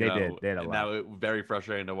 They did. They had a and lot. that was very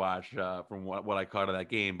frustrating to watch from what I caught of that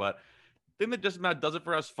game. But I think that just about does it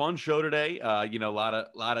for us. Fun show today. A lot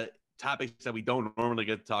of topics that we don't normally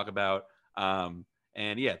get to talk about.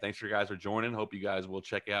 And yeah, thanks for you guys for joining. Hope you guys will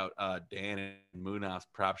check out Dan and Munaf's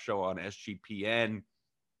prop show on SGPN.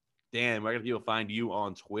 Dan, where can people find you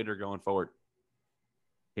on Twitter going forward?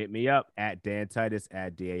 Hit me up at Dan Titus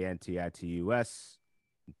at DANTITUS.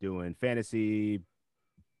 Doing fantasy,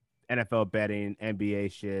 NFL betting,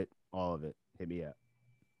 NBA shit, all of it. Hit me up.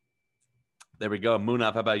 There we go.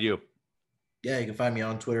 Munaf, how about you? Yeah, you can find me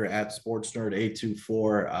on Twitter at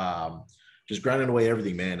SportsNerd824. Just grinding away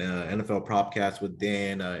everything, man. NFL Propcast with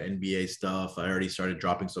Dan, NBA stuff. I already started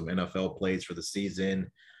dropping some NFL plays for the season.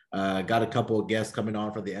 Got a couple of guests coming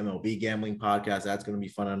on for the MLB gambling podcast. That's going to be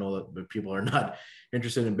fun. I know that people are not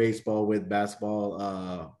interested in baseball with basketball.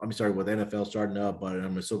 With NFL starting up, but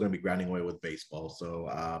I'm still going to be grinding away with baseball.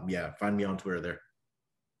 So yeah, find me on Twitter there.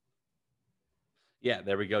 Yeah,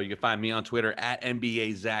 there we go. You can find me on Twitter at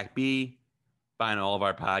NBA Zach B. Find all of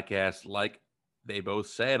our podcasts, like they both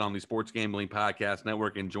said, on the Sports Gambling Podcast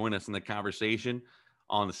Network, and join us in the conversation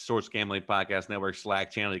on the Sports Gambling Podcast Network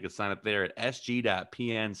Slack channel. You can sign up there at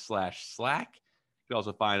sg.pn/Slack. You can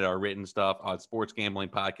also find our written stuff on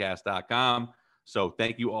sportsgamblingpodcast.com. So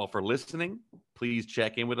thank you all for listening. Please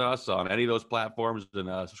check in with us on any of those platforms and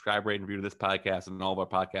subscribe, rate, and review to this podcast and all of our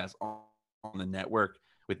podcasts on the network.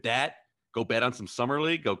 With that, go bet on some Summer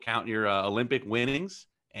League. Go count your Olympic winnings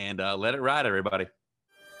and let it ride, everybody.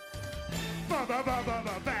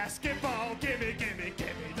 Basketball.